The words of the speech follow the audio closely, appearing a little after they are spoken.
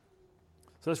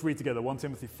So let's read together 1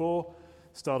 Timothy 4,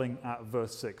 starting at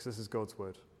verse 6. This is God's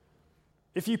word.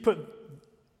 If you put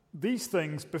these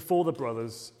things before the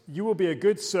brothers, you will be a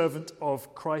good servant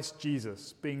of Christ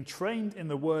Jesus, being trained in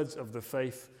the words of the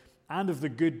faith and of the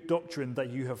good doctrine that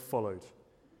you have followed.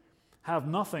 Have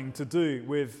nothing to do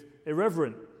with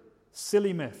irreverent,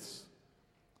 silly myths.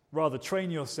 Rather,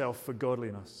 train yourself for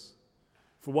godliness.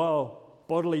 For while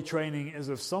bodily training is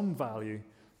of some value,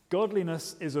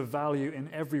 godliness is of value in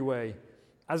every way,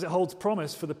 as it holds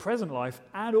promise for the present life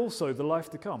and also the life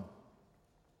to come.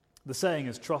 The saying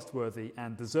is trustworthy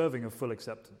and deserving of full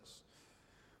acceptance.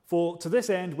 For to this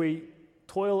end we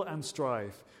toil and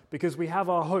strive, because we have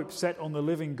our hope set on the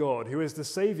living God, who is the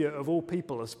Saviour of all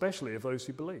people, especially of those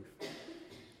who believe.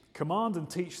 Command and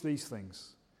teach these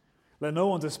things. Let no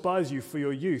one despise you for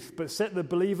your youth, but set the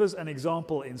believers an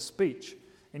example in speech,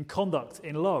 in conduct,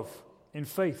 in love, in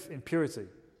faith, in purity.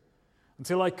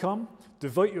 Until I come,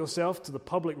 devote yourself to the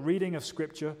public reading of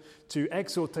Scripture, to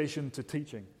exhortation, to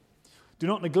teaching. Do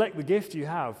not neglect the gift you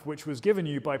have, which was given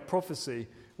you by prophecy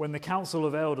when the council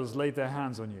of elders laid their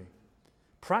hands on you.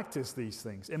 Practice these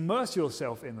things, immerse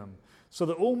yourself in them, so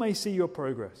that all may see your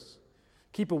progress.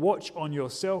 Keep a watch on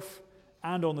yourself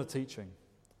and on the teaching.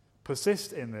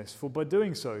 Persist in this, for by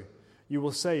doing so, you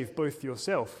will save both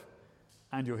yourself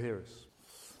and your hearers.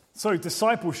 So,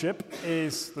 discipleship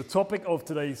is the topic of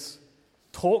today's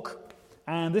talk,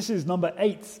 and this is number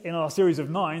 8 in our series of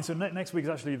 9. So next week is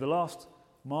actually the last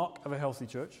mark of a healthy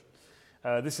church.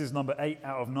 This is number 8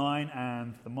 out of 9,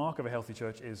 and the mark of a healthy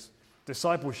church is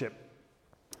discipleship.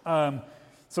 So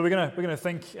we're gonna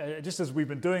think, just as we've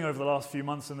been doing over the last few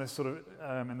months in this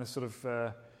sort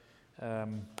of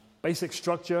basic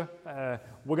structure.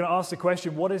 We're going to ask the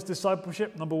question: what is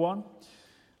discipleship? Number 1.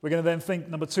 We're going to then think,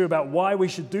 number 2, about why we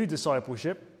should do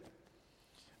discipleship.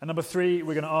 And number 3,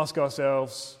 we're going to ask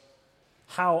ourselves,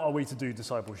 how are we to do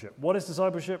discipleship? What is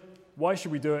discipleship? Why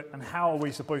should we do it? And how are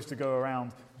we supposed to go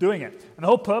around doing it? And the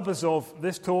whole purpose of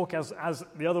this talk, as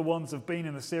the other ones have been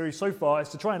in the series so far, is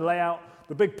to try and lay out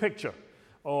the big picture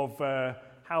of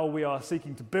how we are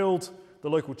seeking to build the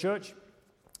local church,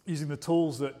 using the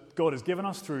tools that God has given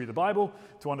us through the Bible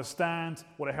to understand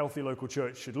what a healthy local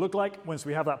church should look like. Once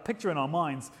we have that picture in our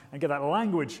minds and get that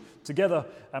language together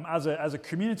as a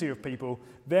community of people,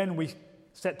 then we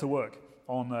set to work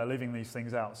on living these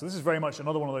things out. So this is very much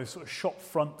another one of those sort of shop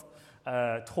front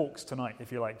talks tonight,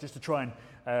 if you like, just to try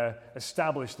and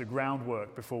establish the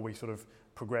groundwork before we sort of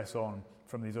progress on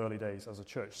from these early days as a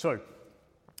church. So,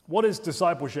 what is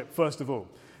discipleship, first of all?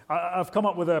 I've come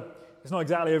up with it's not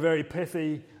exactly a very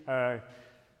pithy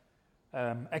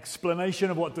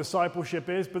explanation of what discipleship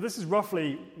is, but this is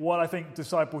roughly what I think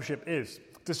discipleship is.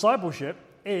 Discipleship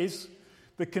is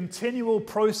the continual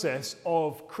process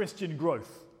of Christian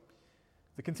growth.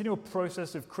 The continual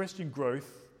process of Christian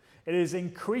growth. It is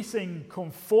increasing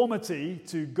conformity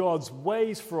to God's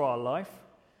ways for our life,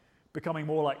 becoming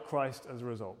more like Christ as a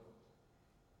result.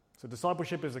 So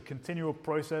discipleship is a continual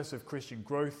process of Christian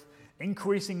growth,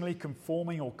 increasingly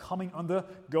conforming or coming under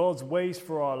God's ways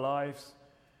for our lives,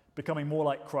 becoming more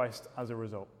like Christ as a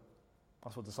result.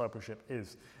 That's what discipleship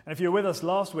is. And if you were with us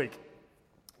last week,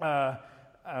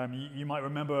 you might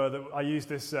remember that I used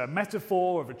this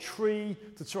metaphor of a tree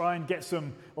to try and get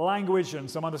some language and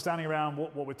some understanding around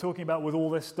what we're talking about with all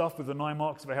this stuff, with the 9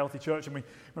 marks of a healthy church. And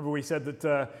we said that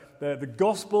the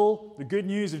gospel, the good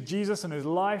news of Jesus and his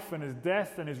life and his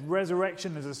death and his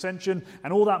resurrection, his ascension,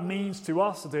 and all that means to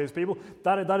us and to his people,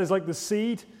 that is like the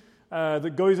seed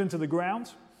that goes into the ground.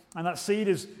 And that seed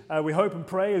is, we hope and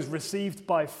pray, is received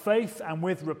by faith and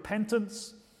with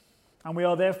repentance. And we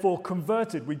are therefore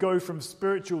converted. We go from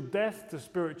spiritual death to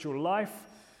spiritual life,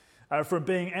 from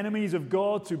being enemies of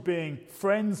God to being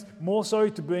friends, more so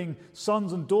to being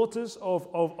sons and daughters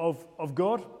of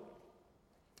God.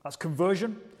 That's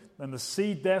conversion. Then the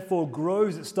seed therefore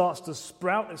grows. It starts to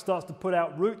sprout. It starts to put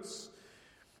out roots.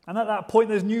 And at that point,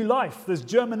 there's new life. There's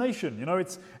germination. You know,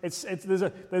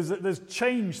 there's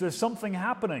change. There's something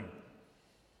happening.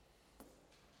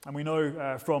 And we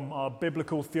know from our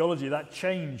biblical theology that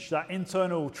change, that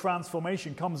internal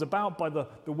transformation comes about by the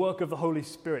work of the Holy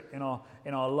Spirit in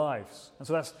our lives. And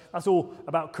so that's all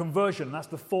about conversion. That's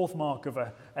the 4th mark of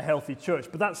a healthy church.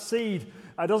 But that seed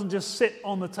doesn't just sit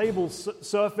on the table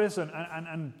surface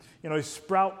and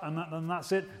sprout and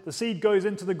that's it. The seed goes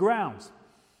into the ground.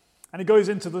 And it goes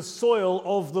into the soil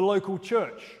of the local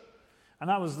church. And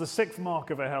that was the 6th mark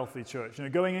of a healthy church.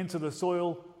 Going into the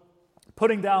soil,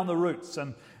 putting down the roots.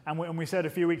 And we said a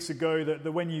few weeks ago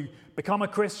that when you become a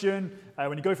Christian,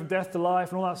 when you go from death to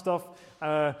life and all that stuff,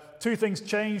 2 things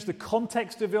change. The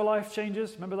context of your life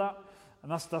changes. Remember that?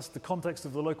 And that's the context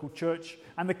of the local church.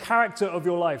 And the character of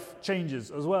your life changes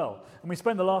as well. And we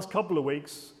spent the last couple of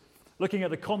weeks looking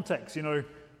at the context,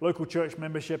 local church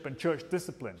membership and church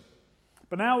discipline.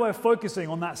 But now we're focusing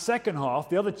on that second half,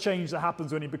 the other change that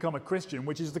happens when you become a Christian,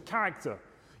 which is the character.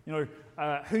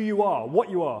 Who you are, what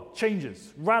you are,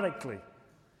 changes radically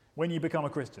when you become a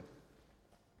Christian.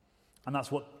 And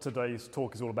that's what today's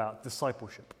talk is all about,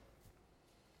 discipleship.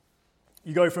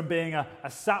 You go from being a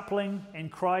sapling in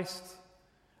Christ,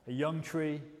 a young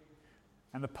tree,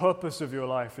 and the purpose of your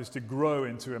life is to grow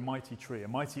into a mighty tree, a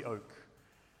mighty oak.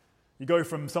 You go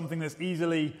from something that's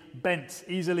easily bent,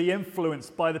 easily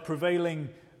influenced by the prevailing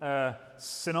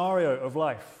scenario of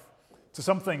life, to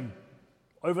something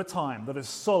over time that is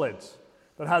solid,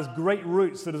 that has great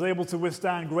roots, that is able to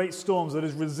withstand great storms, that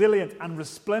is resilient and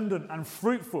resplendent and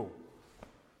fruitful.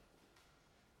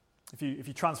 If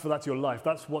you transfer that to your life,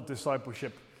 that's what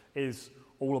discipleship is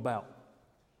all about.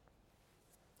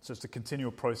 So it's the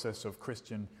continual process of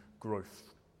Christian growth.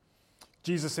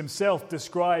 Jesus himself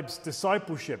describes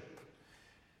discipleship.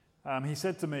 He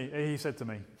said to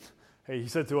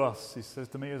us, he says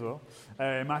to me as well,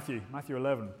 in Matthew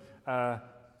 11,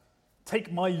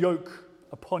 take my yoke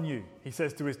upon you, he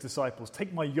says to his disciples.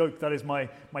 Take my yoke, that is my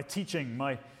teaching,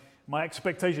 my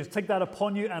expectations. Take that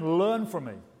upon you and learn from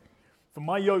me. For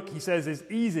my yoke, he says, is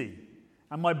easy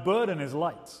and my burden is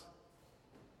light.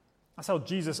 That's how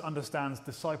Jesus understands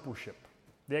discipleship,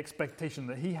 the expectation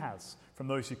that he has from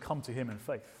those who come to him in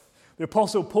faith. The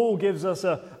Apostle Paul gives us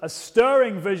a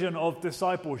stirring vision of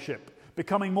discipleship,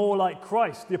 becoming more like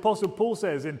Christ. The Apostle Paul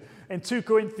says in 2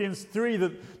 Corinthians 3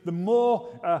 that the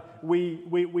more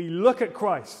we look at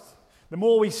Christ, the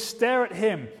more we stare at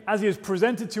him as he is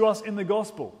presented to us in the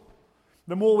gospel,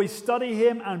 the more we study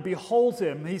him and behold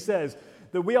him, he says,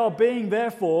 that we are being,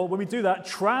 therefore, when we do that,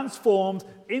 transformed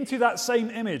into that same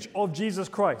image of Jesus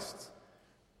Christ.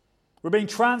 We're being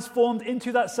transformed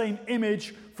into that same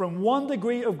image from one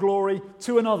degree of glory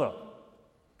to another.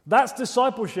 That's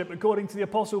discipleship according to the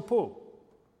Apostle Paul.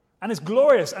 And it's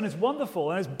glorious and it's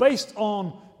wonderful and it's based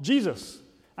on Jesus.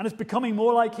 And it's becoming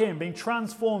more like him, being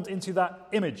transformed into that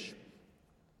image.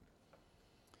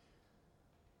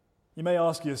 You may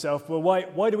ask yourself, well,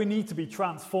 why do we need to be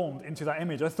transformed into that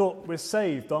image? I thought we're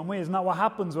saved, aren't we? Isn't that what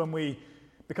happens when we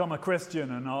become a Christian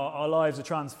and our lives are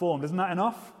transformed? Isn't that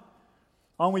enough?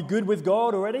 Aren't we good with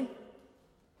God already?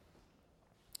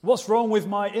 What's wrong with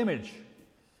my image?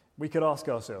 We could ask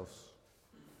ourselves.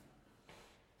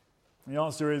 And the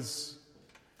answer is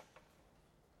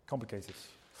complicated.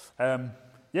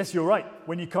 Yes, you're right.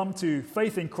 When you come to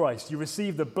faith in Christ, you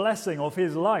receive the blessing of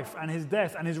his life and his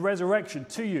death and his resurrection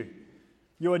to you.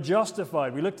 You are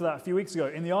justified. We looked at that a few weeks ago.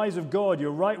 In the eyes of God, you're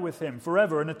right with him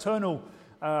forever. An eternal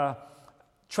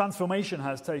transformation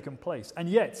has taken place. And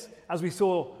yet, as we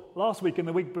saw last week and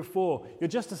the week before, you're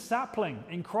just a sapling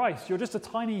in Christ. You're just a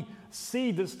tiny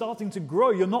seed that's starting to grow.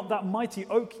 You're not that mighty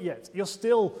oak yet. You're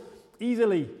still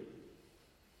easily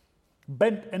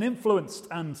bent and influenced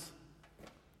and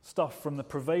stuff from the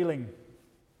prevailing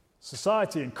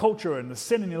society and culture and the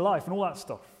sin in your life and all that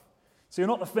stuff. So you're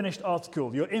not the finished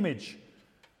article. Your image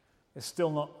is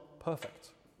still not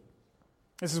perfect.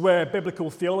 This is where biblical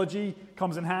theology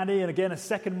comes in handy, and again, a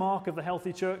second mark of the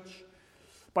healthy church.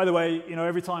 By the way,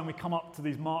 every time we come up to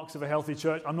these marks of a healthy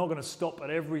church, I'm not going to stop at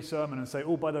every sermon and say,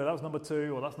 oh, by the way, that was number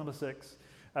 2 or that's number 6.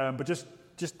 But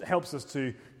just helps us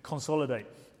to consolidate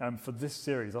for this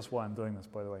series. That's why I'm doing this,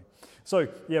 by the way. So,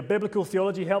 biblical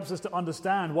theology helps us to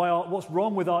understand what's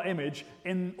wrong with our image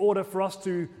in order for us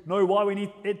to know why we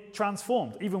need it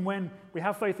transformed, even when we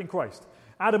have faith in Christ.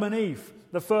 Adam and Eve,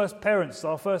 the first parents,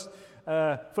 our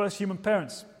first human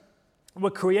parents, were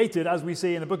created, as we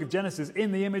see in the book of Genesis,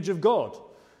 in the image of God.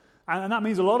 And that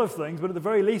means a lot of things, but at the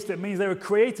very least it means they were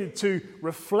created to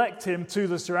reflect him to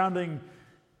the surrounding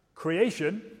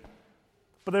creation.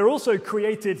 But they're also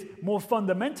created more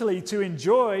fundamentally to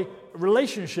enjoy a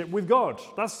relationship with God.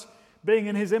 That's being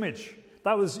in his image.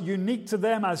 That was unique to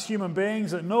them as human beings,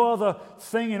 that no other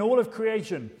thing in all of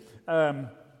creation,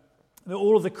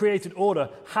 all of the created order,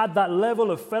 had that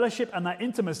level of fellowship and that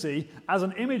intimacy as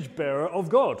an image bearer of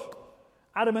God.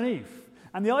 Adam and Eve.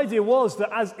 And the idea was that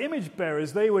as image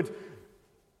bearers, they would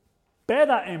bear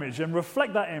that image and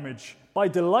reflect that image by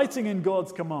delighting in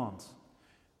God's commands.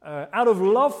 Out of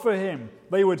love for him,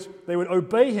 they would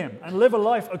obey him and live a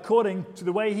life according to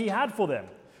the way he had for them.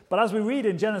 But as we read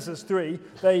in Genesis 3,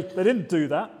 they didn't do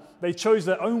that. They chose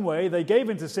their own way. They gave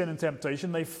into sin and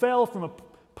temptation. They fell from a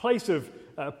place of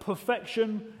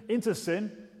perfection into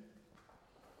sin.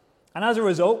 And as a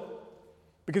result,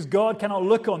 because God cannot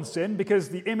look on sin, because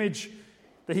the image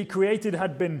that he created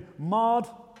had been marred,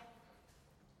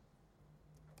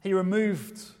 He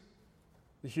removed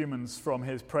the humans from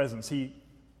his presence. He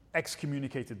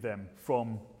excommunicated them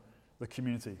from the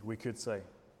community, we could say.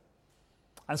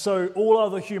 And so all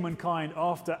other humankind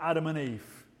after Adam and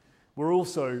Eve were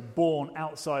also born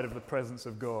outside of the presence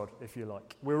of God, if you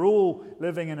like. We're all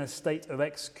living in a state of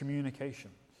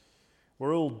excommunication.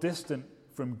 We're all distant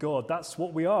from God. That's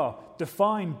what we are,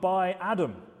 defined by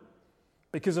Adam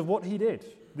because of what he did.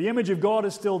 The image of God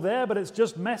is still there, but it's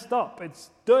just messed up.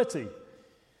 It's dirty.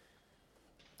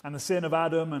 And the sin of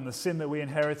Adam and the sin that we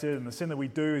inherited and the sin that we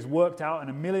do is worked out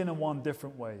in 1,000,001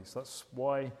 different ways. That's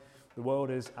why the world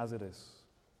is as it is.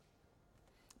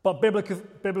 But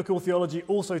biblical theology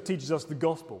also teaches us the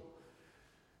gospel.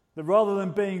 That rather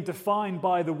than being defined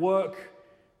by the work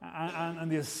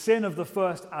and the sin of the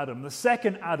first Adam, the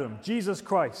second Adam, Jesus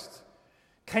Christ,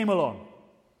 came along,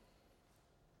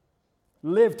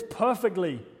 lived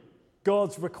perfectly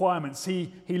God's requirements.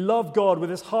 He loved God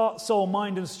with his heart, soul,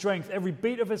 mind, and strength. Every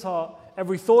beat of his heart,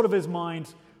 every thought of his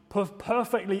mind,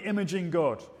 perfectly imaging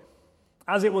God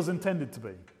as it was intended to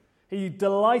be. He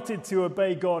delighted to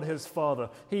obey God, his Father.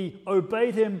 He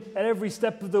obeyed him at every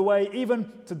step of the way, even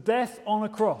to death on a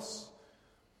cross.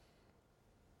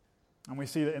 And we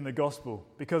see that in the gospel,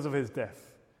 because of his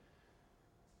death,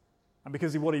 and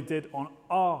because of what he did on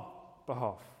our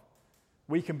behalf,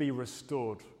 we can be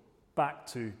restored back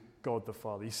to God the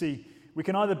Father. You see, we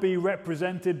can either be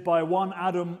represented by one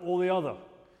Adam or the other.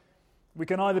 We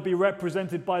can either be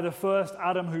represented by the first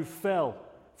Adam who fell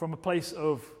from a place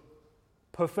of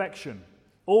perfection,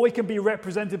 or we can be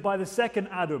represented by the second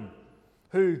Adam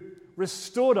who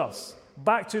restored us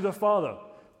back to the Father.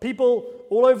 People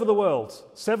all over the world,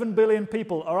 7 billion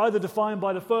people, are either defined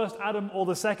by the first Adam or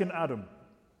the second Adam.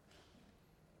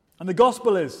 And the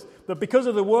gospel is that because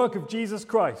of the work of Jesus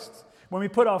Christ, when we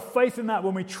put our faith in that,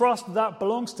 when we trust that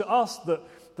belongs to us, that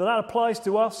applies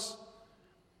to us,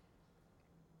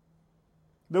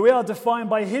 that we are defined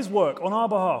by his work on our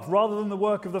behalf rather than the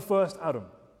work of the first Adam.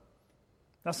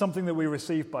 That's something that we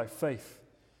receive by faith.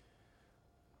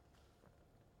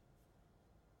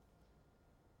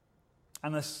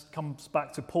 And this comes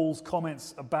back to Paul's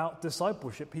comments about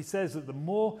discipleship. He says that the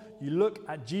more you look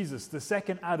at Jesus, the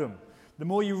second Adam, the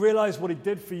more you realize what he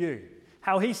did for you,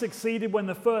 how he succeeded when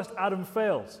the first Adam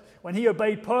failed, when he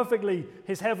obeyed perfectly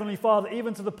his heavenly Father,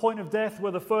 even to the point of death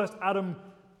where the first Adam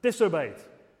disobeyed.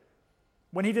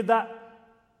 When he did that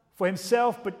for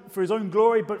himself, but for his own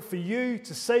glory, but for you,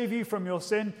 to save you from your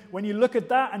sin. When you look at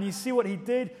that and you see what he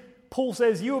did, Paul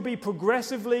says you will be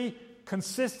progressively,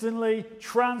 consistently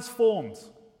transformed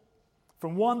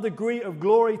from one degree of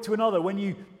glory to another. When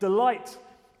you delight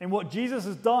in what Jesus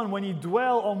has done, when you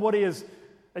dwell on what he has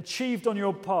achieved on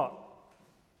your part,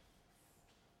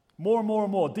 more and more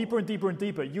and more, deeper and deeper and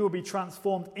deeper, you will be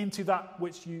transformed into that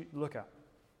which you look at.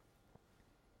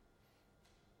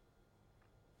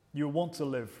 You will want to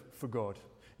live for God.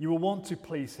 You will want to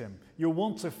please him. You will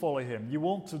want to follow him. You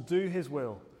want to do his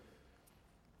will.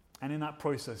 And in that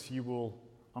process, you will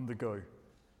undergo.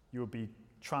 You will be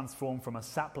transformed from a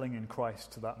sapling in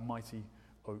Christ to that mighty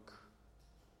oak.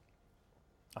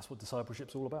 That's what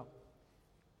discipleship's all about.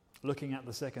 Looking at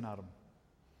the second Adam.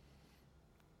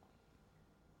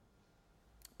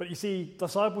 But you see,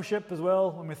 discipleship as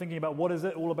well, when we're thinking about what is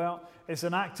it all about, it's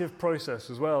an active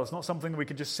process as well. It's not something that we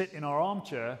can just sit in our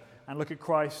armchair and look at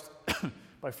Christ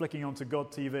by flicking onto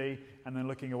God TV and then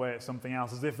looking away at something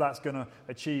else, as if that's going to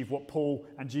achieve what Paul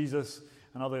and Jesus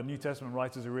and other New Testament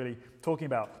writers are really talking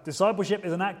about. Discipleship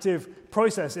is an active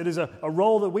process. It is a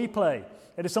role that we play.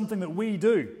 It is something that we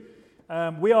do.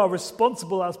 We are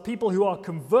responsible as people who are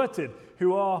converted,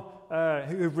 who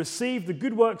have received the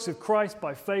good works of Christ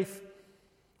by faith.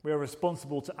 We are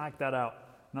responsible to act that out,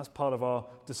 and that's part of our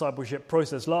discipleship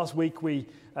process. Last week we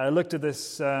looked at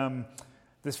this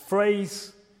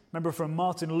phrase, remember, from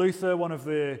Martin Luther, one of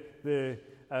the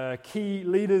key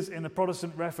leaders in the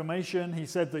Protestant Reformation. He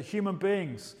said that human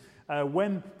beings,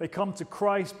 when they come to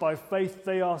Christ by faith,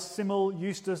 they are simul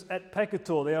justus et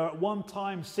peccator. They are at one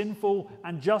time sinful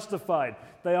and justified.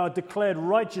 They are declared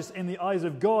righteous in the eyes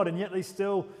of God, and yet they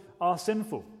still are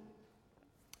sinful.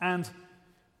 And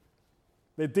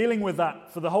they're dealing with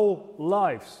that for the whole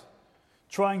lives,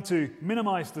 trying to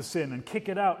minimize the sin and kick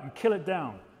it out and kill it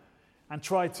down, and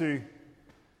try to,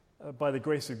 by the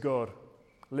grace of God,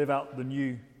 live out the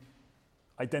new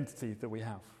identity that we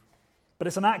have. But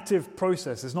it's an active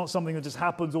process. It's not something that just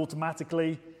happens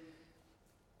automatically.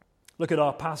 Look at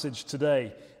our passage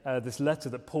today, this letter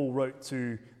that Paul wrote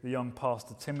to the young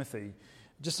pastor Timothy.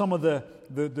 Just some of the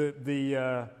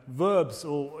verbs,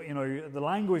 or the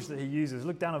language that he uses.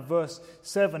 Look down at verse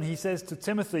 7. He says to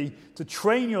Timothy to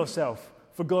train yourself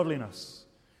for godliness.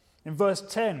 In verse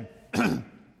 10,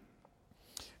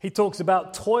 he talks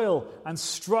about toil and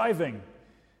striving.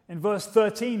 In verse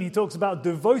 13, he talks about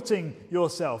devoting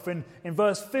yourself. In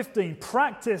verse 15,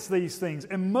 practice these things,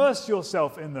 immerse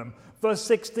yourself in them. Verse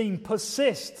 16,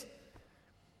 persist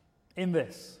in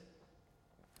this.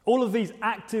 All of these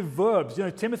active verbs.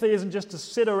 Timothy isn't just to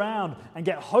sit around and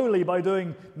get holy by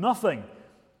doing nothing.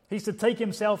 He's to take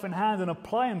himself in hand and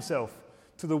apply himself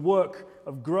to the work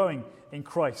of growing in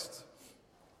Christ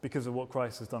because of what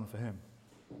Christ has done for him.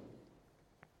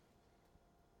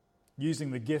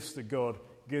 Using the gifts that God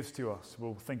gives to us.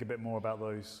 We'll think a bit more about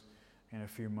those in a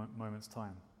few moments'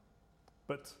 time.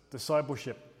 But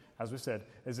discipleship, as we said,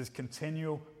 is this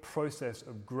continual process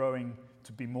of growing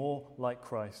to be more like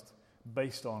Christ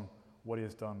based on what he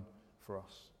has done for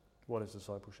us. What is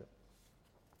discipleship?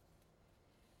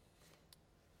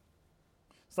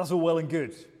 So that's all well and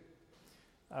good.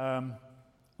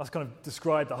 That's kind of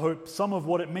described, I hope, some of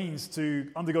what it means to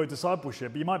undergo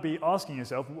discipleship. But you might be asking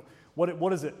yourself, what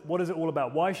is it? What is it all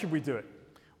about? Why should we do it?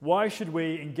 Why should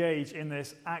we engage in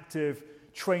this active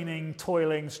training,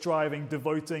 toiling, striving,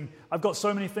 devoting? I've got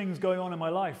so many things going on in my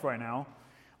life right now.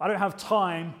 I don't have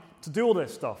time to do all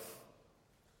this stuff.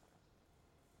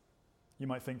 You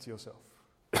might think to yourself,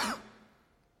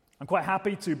 I'm quite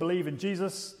happy to believe in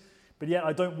Jesus, but yet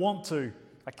I don't want to.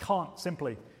 I can't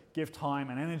simply give time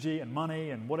and energy and money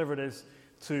and whatever it is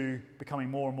to becoming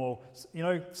more and more.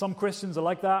 Some Christians are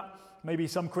like that. Maybe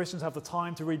some Christians have the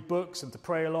time to read books and to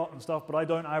pray a lot and stuff, but I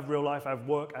don't. I have real life. I have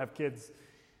work. I have kids.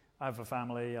 I have a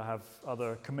family. I have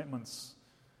other commitments.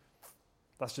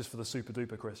 That's just for the super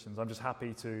duper Christians. I'm just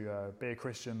happy to be a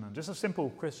Christian and just a simple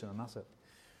Christian, and that's it.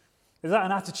 Is that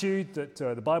an attitude that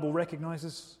the Bible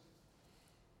recognizes?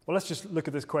 Well, let's just look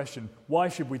at this question. Why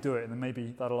should we do it? And then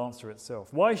maybe that'll answer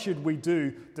itself. Why should we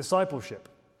do discipleship?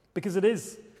 Because it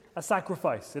is a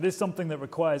sacrifice. It is something that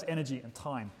requires energy and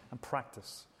time and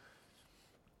practice.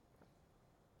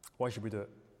 Why should we do it?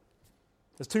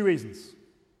 There's two reasons.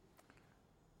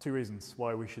 Two reasons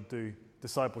why we should do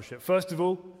discipleship. First of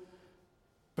all,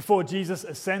 before Jesus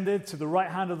ascended to the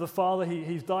right hand of the Father,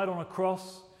 he's died on a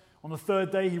cross. On the third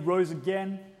day, he rose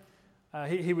again.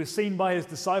 He was seen by his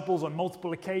disciples on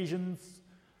multiple occasions.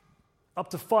 Up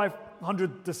to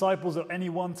 500 disciples at any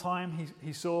one time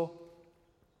he saw.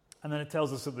 And then it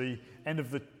tells us at the end of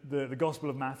the Gospel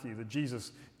of Matthew that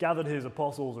Jesus gathered his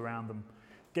apostles around them,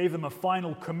 gave them a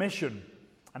final commission,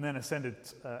 and then ascended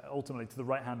ultimately to the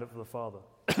right hand of the Father,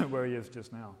 where he is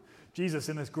just now. Jesus,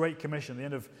 in this great commission, the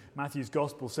end of Matthew's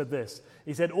Gospel, said this.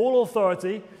 He said, all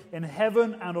authority in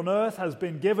heaven and on earth has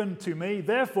been given to me.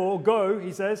 Therefore, go,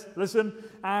 he says, listen,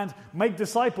 and make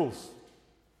disciples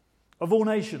of all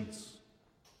nations.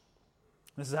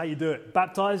 This is how you do it.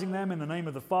 Baptizing them in the name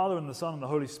of the Father and the Son and the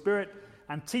Holy Spirit,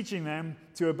 and teaching them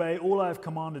to obey all I have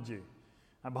commanded you.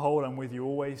 And behold, I'm with you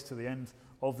always to the end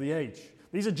of the age.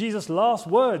 These are Jesus' last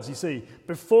words, you see,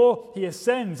 before he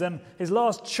ascends, and his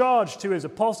last charge to his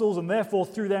apostles, and therefore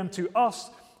through them to us,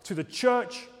 to the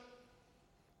church.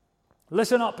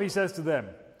 Listen up, he says to them.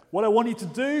 What I want you to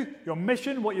do, your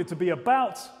mission, what you're to be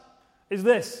about, is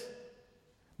this.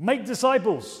 Make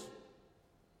disciples.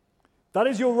 That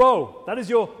is your role. That is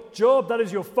your job. That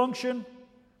is your function.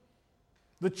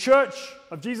 The church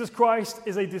of Jesus Christ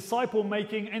is a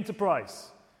disciple-making enterprise.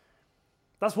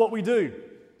 That's what we do.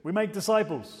 We make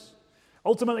disciples.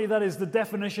 Ultimately, that is the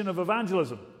definition of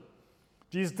evangelism.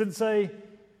 Jesus didn't say,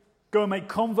 go and make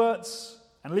converts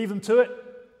and leave them to it.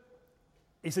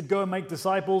 He said, go and make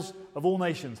disciples of all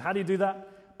nations. How do you do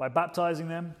that? By baptizing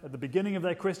them at the beginning of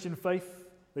their Christian faith.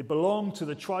 They belong to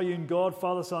the triune God,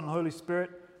 Father, Son, and Holy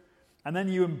Spirit. And then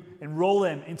you enroll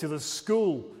them into the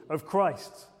school of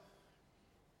Christ.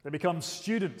 They become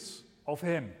students of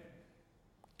him,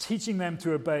 teaching them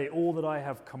to obey all that I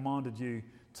have commanded you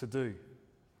to do.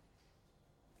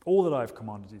 All that I have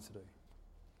commanded you to do.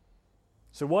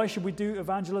 So why should we do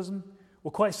evangelism?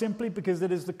 Well, quite simply because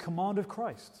it is the command of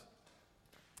Christ.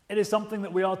 It is something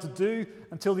that we are to do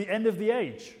until the end of the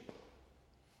age.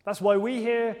 That's why we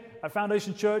here at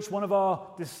Foundation Church, one of our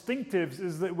distinctives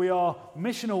is that we are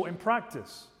missional in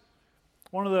practice.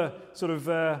 One of the sort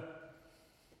of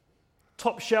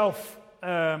top shelf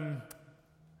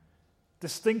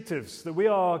distinctives that we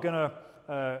are going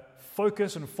to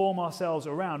focus and form ourselves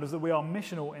around is that we are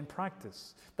missional in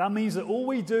practice. That means that all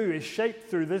we do is shaped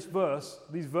through these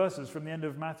verses from the end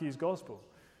of Matthew's Gospel.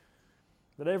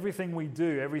 That everything we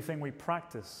do, everything we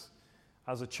practice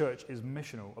as a church is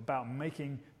missional, about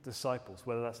making disciples.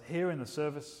 Whether that's here in the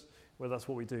service, whether that's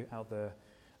what we do out there,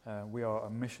 we are a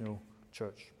missional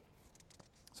church.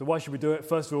 So why should we do it?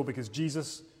 First of all, because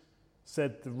Jesus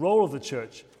said the role of the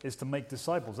church is to make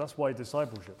disciples. That's why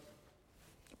discipleship.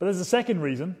 But there's a second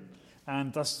reason,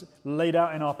 and that's laid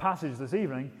out in our passage this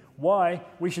evening, why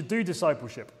we should do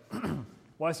discipleship,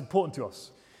 why it's important to us.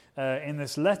 In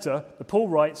this letter that Paul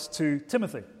writes to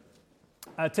Timothy.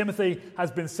 Timothy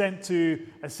has been sent to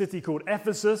a city called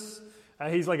Ephesus.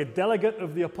 He's like a delegate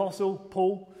of the Apostle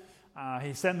Paul.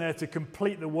 He's sent there to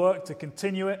complete the work, to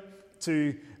continue it,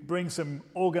 to bring some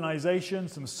organization,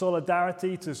 some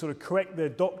solidarity, to sort of correct their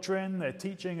doctrine. Their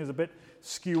teaching is a bit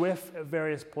skew-if at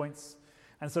various points.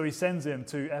 And so he sends him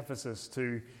to Ephesus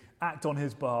to act on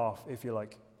his behalf, if you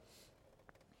like.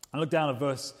 And look down at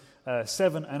verse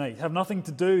 7 and 8. Have nothing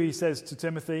to do, he says to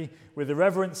Timothy, with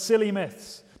irreverent, silly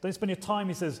myths. Don't spend your time,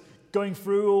 he says, going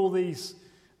through all these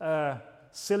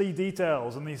silly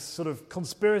details and these sort of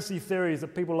conspiracy theories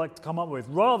that people like to come up with.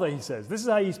 Rather, he says, this is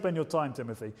how you spend your time,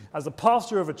 Timothy. As the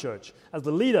pastor of a church, as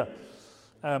the leader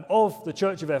of the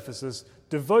church of Ephesus,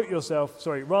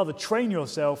 rather train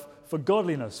yourself for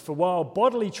godliness. For while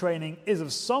bodily training is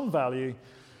of some value,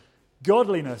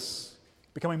 godliness,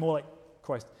 becoming more like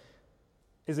Christ,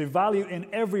 is a value in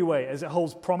every way, as it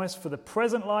holds promise for the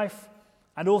present life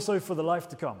and also for the life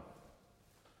to come.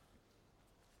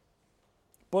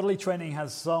 Bodily training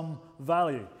has some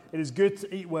value. It is good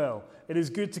to eat well. It is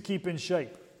good to keep in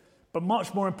shape. But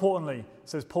much more importantly,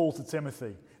 says Paul to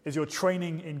Timothy, is your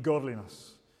training in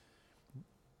godliness.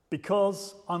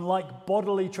 Because unlike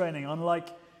bodily training, unlike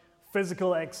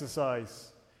physical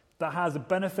exercise that has a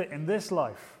benefit in this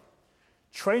life,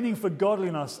 training for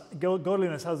godliness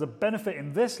has a benefit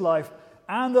in this life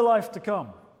and the life to come.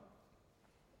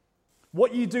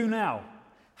 What you do now,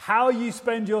 how you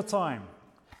spend your time,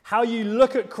 how you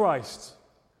look at Christ,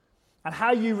 and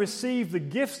how you receive the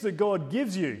gifts that God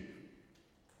gives you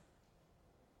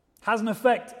has an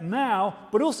effect now,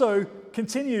 but also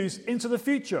continues into the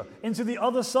future, into the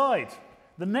other side,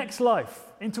 the next life,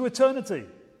 into eternity.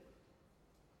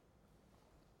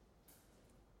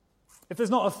 If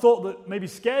there's not a thought that maybe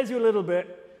scares you a little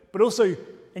bit, but also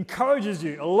encourages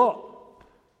you a lot,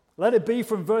 let it be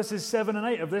from verses 7 and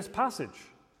 8 of this passage.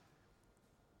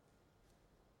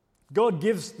 God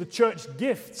gives the church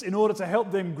gifts in order to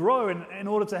help them grow and in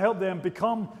order to help them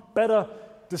become better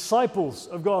disciples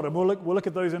of God. And we'll look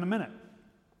at those in a minute.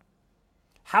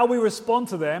 How we respond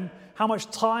to them, how much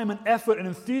time and effort and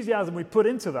enthusiasm we put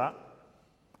into that,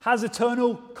 has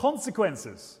eternal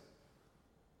consequences.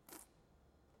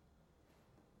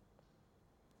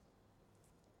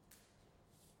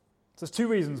 So there's two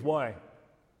reasons why.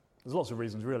 There's lots of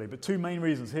reasons really, but two main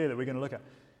reasons here that we're going to look at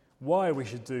why we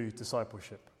should do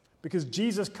discipleship. Because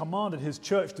Jesus commanded his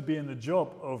church to be in the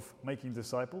job of making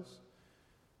disciples.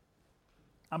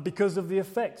 And because of the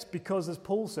effects, because as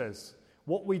Paul says,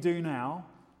 what we do now,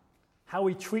 how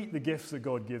we treat the gifts that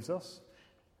God gives us,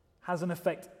 has an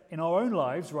effect in our own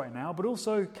lives right now, but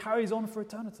also carries on for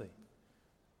eternity.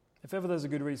 If ever there's a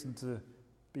good reason to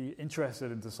be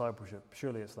interested in discipleship,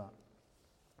 surely it's that.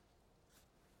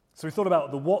 So we thought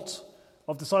about the what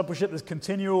of discipleship, this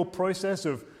continual process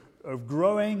of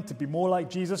growing to be more like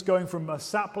Jesus, going from a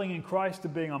sapling in Christ to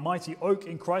being a mighty oak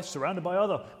in Christ, surrounded by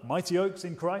other mighty oaks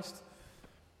in Christ.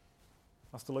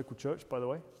 That's the local church, by the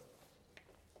way.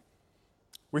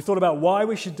 We thought about why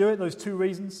we should do it, those two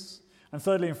reasons. And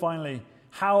thirdly and finally,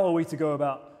 how are we to go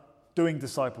about doing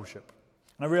discipleship?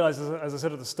 And I realize, as I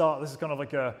said at the start, this is kind of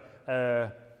like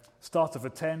a starter for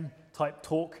 10 type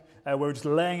talk. We're just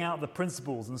laying out the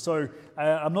principles. And so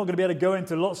I'm not going to be able to go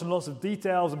into lots and lots of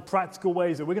details and practical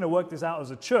ways that we're going to work this out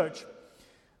as a church.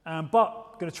 But I'm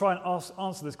going to try and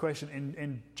answer this question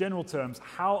in general terms.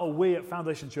 How are we at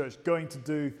Foundation Church going to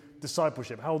do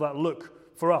discipleship? How will that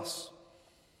look for us?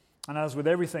 And as with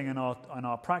everything in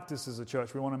our practice as a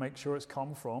church, we want to make sure it's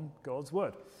come from God's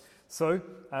Word. So,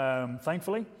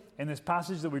 thankfully, in this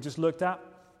passage that we just looked at,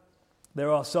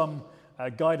 there are some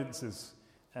guidances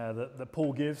that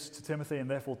Paul gives to Timothy and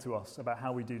therefore to us about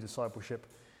how we do discipleship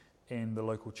in the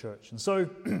local church. And so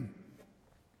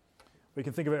we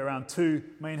can think of it around two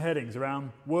main headings,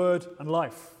 around word and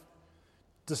life.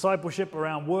 Discipleship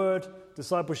around word,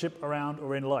 discipleship around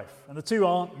or in life. And the two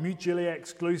aren't mutually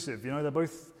exclusive. You know, they're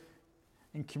both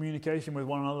in communication with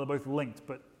one another, they're both linked.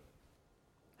 But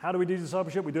how do we do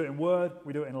discipleship? We do it in word,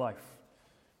 we do it in life.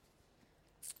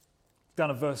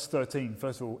 Down at verse 13,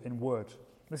 first of all, in word.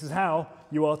 This is how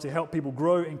you are to help people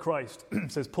grow in Christ,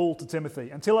 says Paul to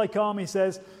Timothy. Until I come, he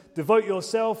says, devote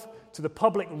yourself to the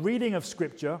public reading of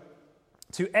Scripture,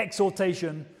 to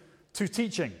exhortation, to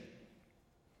teaching.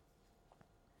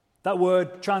 That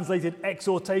word translated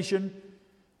exhortation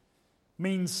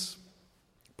means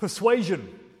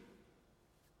persuasion,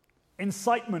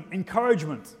 incitement,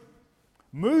 encouragement.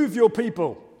 Move your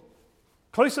people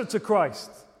closer to Christ.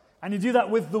 And you do that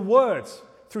with the word,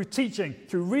 through teaching,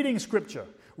 through reading Scripture,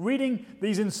 reading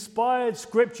these inspired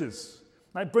Scriptures.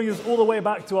 That brings us all the way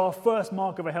back to our first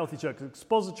mark of a healthy church,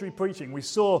 expository preaching. We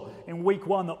saw in week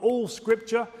 1 that all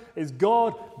Scripture is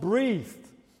God-breathed,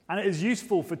 and it is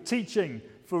useful for teaching,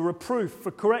 for reproof,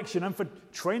 for correction, and for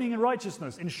training in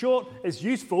righteousness. In short, it's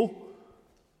useful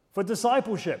for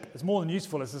discipleship. It's more than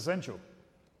useful, it's essential.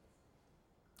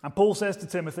 And Paul says to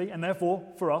Timothy, and therefore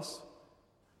for us,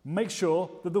 make sure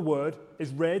that the Word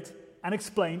is read and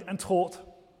explained and taught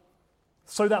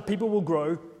so that people will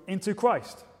grow into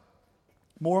Christ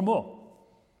more and more.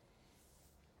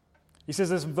 He says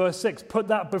this in verse 6, put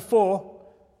that before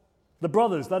the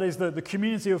brothers, that is the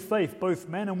community of faith, both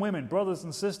men and women, brothers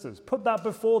and sisters. Put that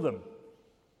before them.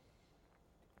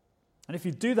 And if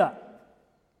you do that,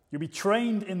 you'll be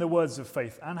trained in the words of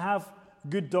faith and have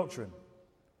good doctrine.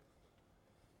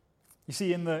 You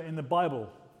see, in the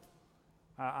Bible,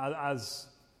 as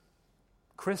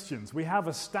Christians, we have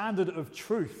a standard of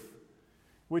truth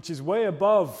which is way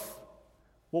above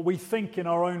what we think in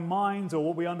our own minds or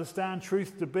what we understand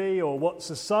truth to be or what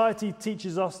society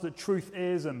teaches us that truth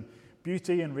is and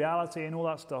beauty and reality and all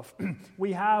that stuff.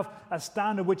 We have a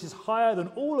standard which is higher than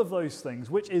all of those things,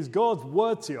 which is God's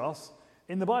word to us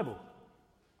in the Bible.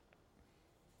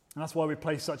 And that's why we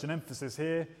place such an emphasis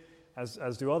here,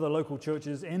 as do other local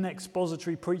churches, in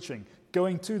expository preaching,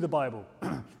 going to the Bible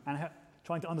and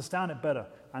trying to understand it better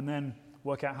and then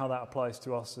work out how that applies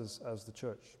to us as the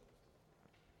church.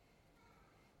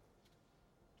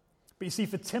 But you see,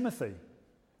 for Timothy,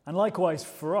 and likewise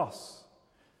for us,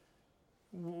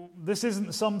 this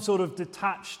isn't some sort of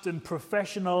detached and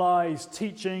professionalized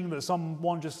teaching that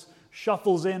someone just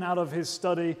shuffles in out of his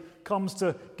study, comes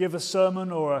to give a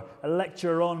sermon or a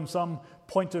lecture on some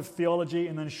point of theology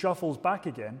and then shuffles back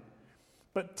again.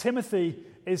 But Timothy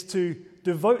is to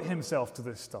devote himself to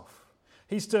this stuff.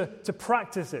 He's to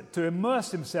practice it, to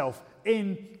immerse himself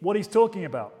in what he's talking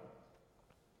about.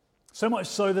 So much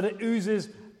so that it oozes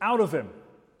out of him.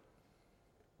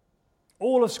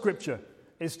 All of Scripture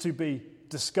is to be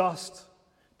discussed,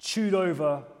 chewed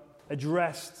over,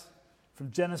 addressed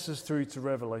from Genesis through to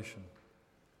Revelation.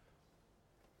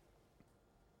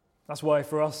 That's why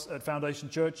for us at Foundation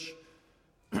Church,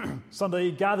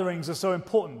 Sunday gatherings are so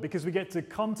important, because we get to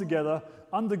come together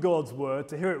under God's Word,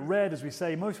 to hear it read, as we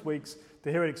say most weeks,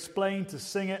 to hear it explained, to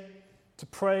sing it, to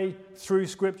pray through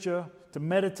Scripture, to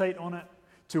meditate on it,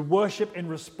 to worship in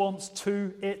response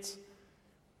to it.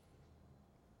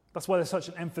 That's why there's such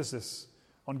an emphasis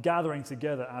on gathering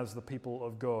together as the people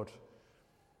of God.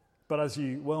 But as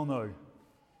you well know,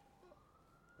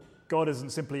 God isn't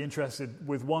simply interested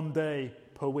with one day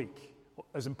per week.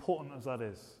 As important as that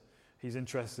is, He's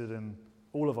interested in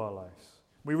all of our lives.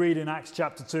 We read in Acts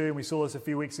chapter 2, and we saw this a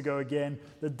few weeks ago again,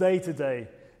 the day-to-day,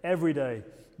 every day,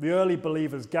 the early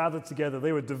believers gathered together.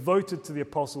 They were devoted to the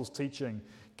apostles' teaching,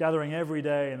 gathering every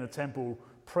day in the temple,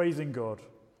 praising God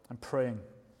and praying.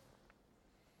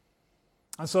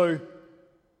 And so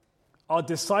our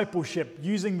discipleship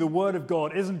using the Word of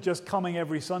God isn't just coming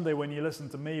every Sunday when you listen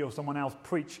to me or someone else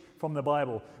preach from the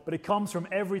Bible, but it comes from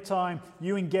every time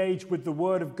you engage with the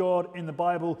Word of God in the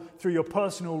Bible through your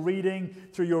personal reading,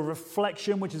 through your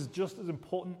reflection, which is just as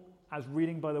important as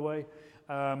reading, by the way.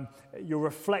 Your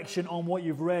reflection on what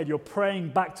you've read, you're praying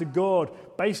back to God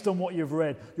based on what you've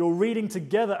read. You're reading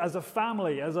together as a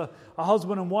family, as a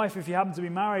husband and wife if you happen to be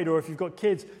married, or if you've got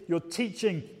kids, you're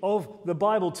teaching of the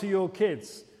Bible to your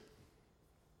kids.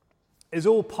 Is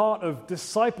all part of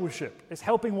discipleship. It's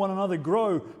helping one another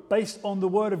grow based on the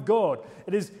Word of God.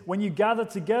 It is when you gather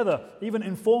together, even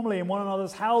informally in one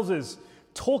another's houses,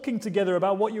 talking together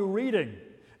about what you're reading,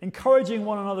 encouraging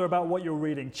one another about what you're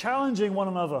reading, challenging one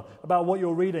another about what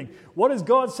you're reading. What has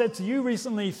God said to you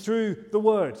recently through the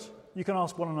Word? You can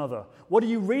ask one another. What are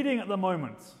you reading at the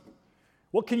moment?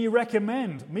 What can you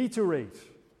recommend me to read?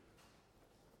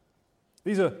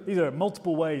 These are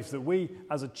multiple ways that we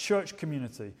as a church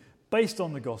community, based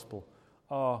on the gospel,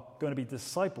 are going to be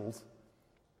discipled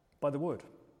by the Word.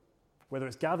 Whether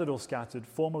it's gathered or scattered,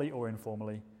 formally or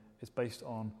informally, it's based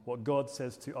on what God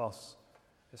says to us.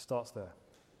 It starts there.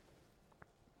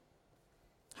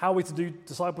 How are we to do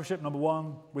discipleship? Number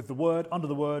one, with the Word, under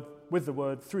the Word, with the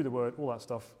Word, through the Word, all that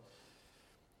stuff.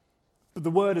 But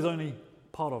the Word is only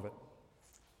part of it.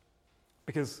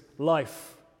 Because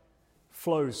life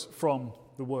flows from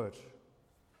the Word.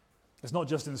 It's not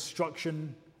just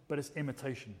instruction, but it's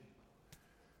imitation.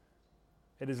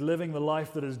 It is living the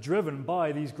life that is driven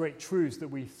by these great truths that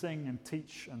we sing and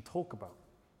teach and talk about.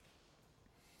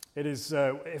 It is,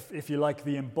 if you like,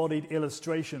 the embodied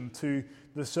illustration to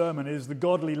the sermon. It is the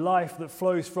godly life that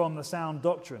flows from the sound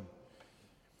doctrine.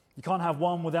 You can't have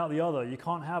one without the other. You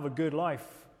can't have a good life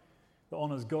that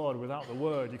honors God without the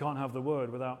Word. You can't have the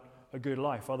Word without a good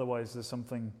life. Otherwise, there's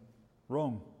something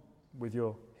wrong with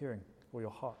your hearing or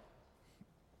your heart.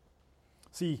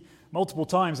 See, multiple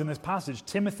times in this passage,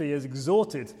 Timothy is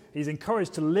exhorted, he's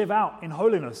encouraged to live out in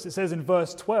holiness. It says in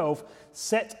verse 12,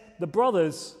 set the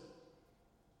believers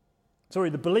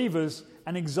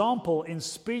an example in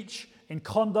speech, in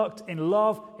conduct, in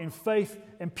love, in faith,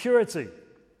 in purity.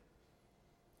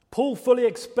 Paul fully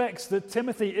expects that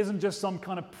Timothy isn't just some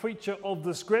kind of preacher of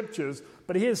the Scriptures,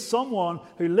 but he is someone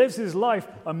who lives his life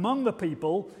among the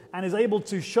people and is able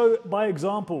to show by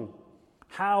example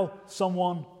how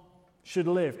someone should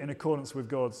live in accordance with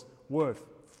God's Word.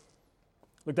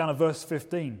 Look down at verse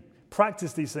 15.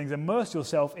 Practice these things, immerse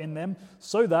yourself in them,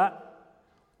 so that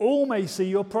all may see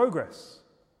your progress.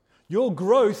 Your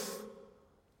growth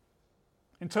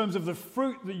in terms of the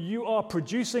fruit that you are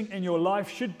producing in your life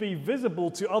should be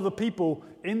visible to other people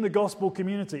in the gospel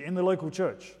community, in the local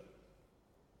church.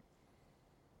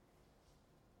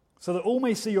 So that all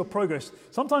may see your progress.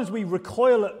 Sometimes we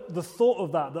recoil at the thought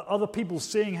of that other people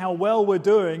seeing how well we're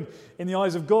doing in the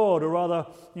eyes of God, or rather,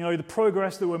 the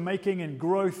progress that we're making in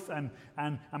growth and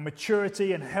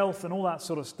maturity and health and all that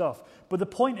sort of stuff. But the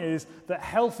point is that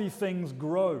healthy things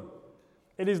grow.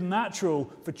 It is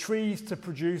natural for trees to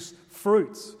produce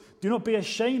fruits. Do not be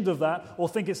ashamed of that or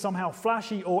think it's somehow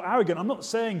flashy or arrogant. I'm not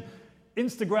saying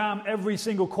Instagram every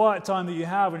single quiet time that you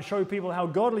have and show people how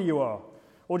godly you are.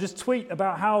 Or just tweet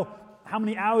about how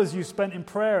many hours you spent in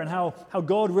prayer and how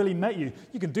God really met you.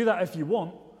 You can do that if you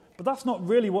want, but that's not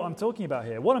really what I'm talking about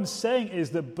here. What I'm saying is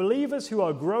that believers who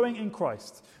are growing in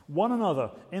Christ, one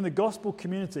another in the gospel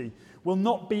community, will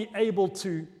not be able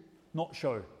to not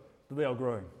show that they are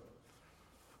growing.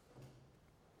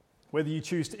 Whether you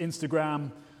choose to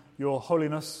Instagram your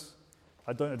holiness,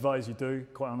 I don't advise you do,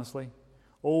 quite honestly,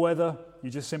 or whether you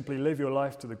just simply live your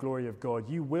life to the glory of God,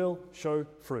 you will show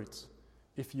fruit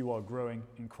if you are growing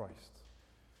in Christ.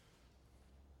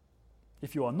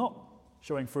 If you are not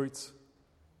showing fruit,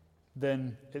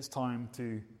 then it's time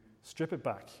to strip it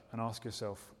back and ask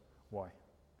yourself, why?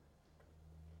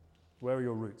 Where are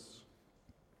your roots?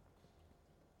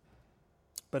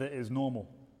 But it is normal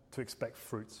to expect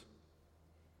fruit.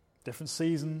 Different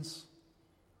seasons,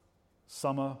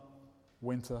 summer,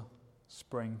 winter,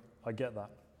 spring, I get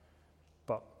that.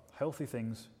 But healthy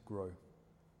things grow.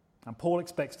 And Paul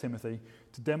expects Timothy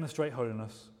to demonstrate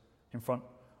holiness in front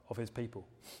of his people.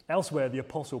 Elsewhere, the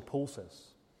Apostle Paul says,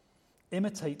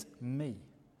 imitate me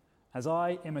as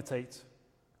I imitate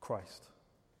Christ.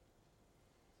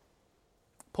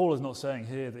 Paul is not saying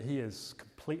here that he is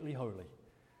completely holy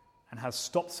and has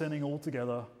stopped sinning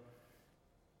altogether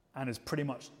and is pretty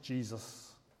much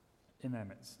Jesus in their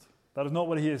midst. That is not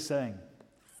what he is saying.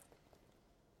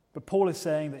 But Paul is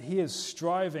saying that he is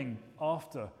striving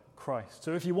after Christ.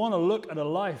 So if you want to look at a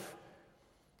life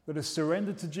that is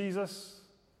surrendered to Jesus,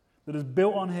 that is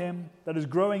built on him, that is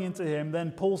growing into him,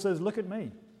 then Paul says, look at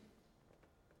me.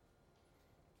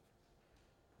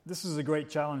 This is a great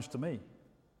challenge to me.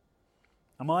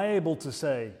 Am I able to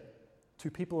say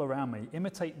to people around me,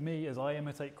 imitate me as I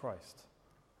imitate Christ?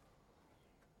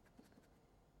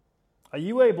 Are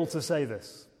you able to say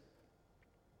this?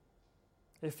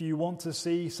 If you want to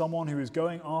see someone who is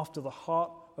going after the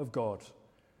heart of God,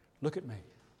 look at me.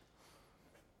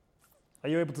 Are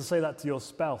you able to say that to your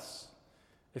spouse,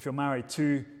 if you're married,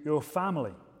 to your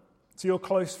family, to your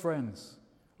close friends?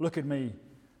 Look at me,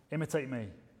 imitate me.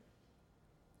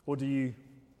 Or do you,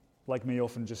 like me,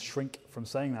 often just shrink from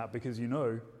saying that because you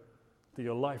know that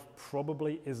your life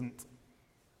probably isn't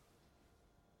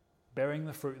bearing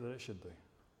the fruit that it should do?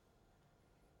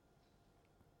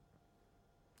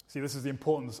 See, this is the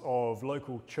importance of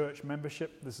local church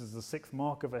membership. This is the sixth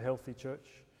mark of a healthy church.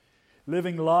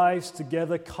 Living lives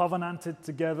together, covenanted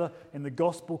together in the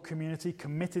gospel community,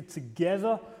 committed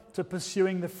together to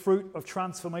pursuing the fruit of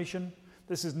transformation.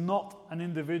 This is not an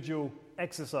individual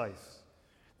exercise.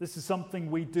 This is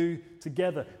something we do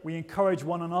together. We encourage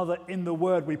one another in the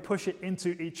Word. We push it into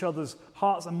each other's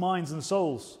hearts and minds and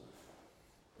souls.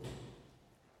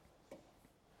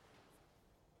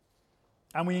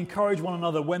 And we encourage one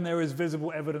another when there is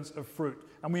visible evidence of fruit.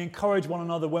 And we encourage one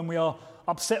another when we are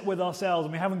upset with ourselves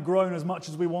and we haven't grown as much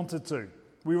as we wanted to.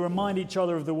 We remind each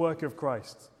other of the work of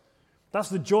Christ. That's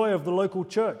the joy of the local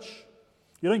church.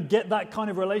 You don't get that kind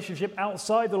of relationship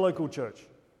outside the local church.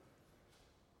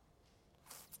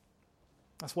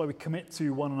 That's why we commit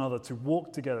to one another, to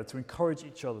walk together, to encourage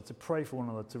each other, to pray for one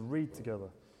another, to read together.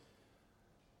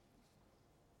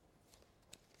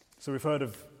 So we've heard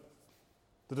of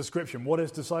the description. What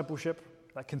is discipleship?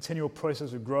 that continual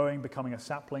process of growing, becoming a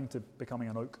sapling to becoming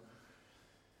an oak.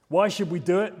 Why should we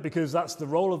do it? Because that's the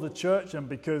role of the church and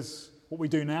because what we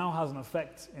do now has an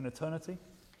effect in eternity.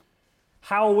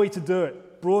 How are we to do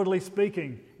it? Broadly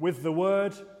speaking, with the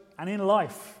word and in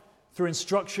life, through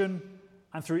instruction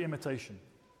and through imitation.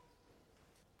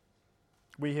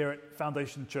 We here at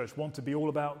Foundation Church want to be all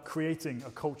about creating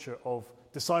a culture of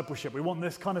discipleship. We want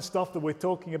this kind of stuff that we're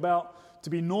talking about to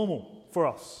be normal for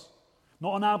us.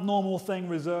 Not an abnormal thing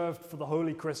reserved for the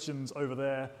holy Christians over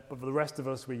there, but for the rest of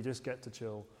us, we just get to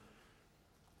chill.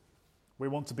 We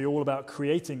want to be all about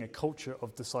creating a culture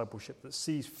of discipleship that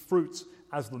sees fruit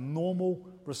as the normal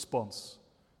response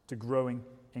to growing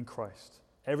in Christ.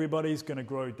 Everybody's going to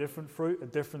grow different fruit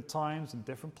at different times and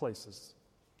different places.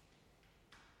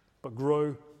 But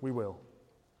grow we will.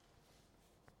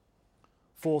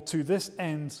 For to this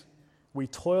end we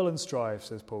toil and strive,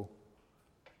 says Paul,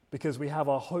 because we have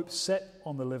our hope set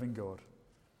on the living God,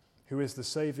 who is the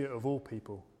Saviour of all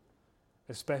people,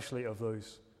 especially of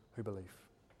those who believe.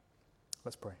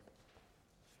 Let's pray.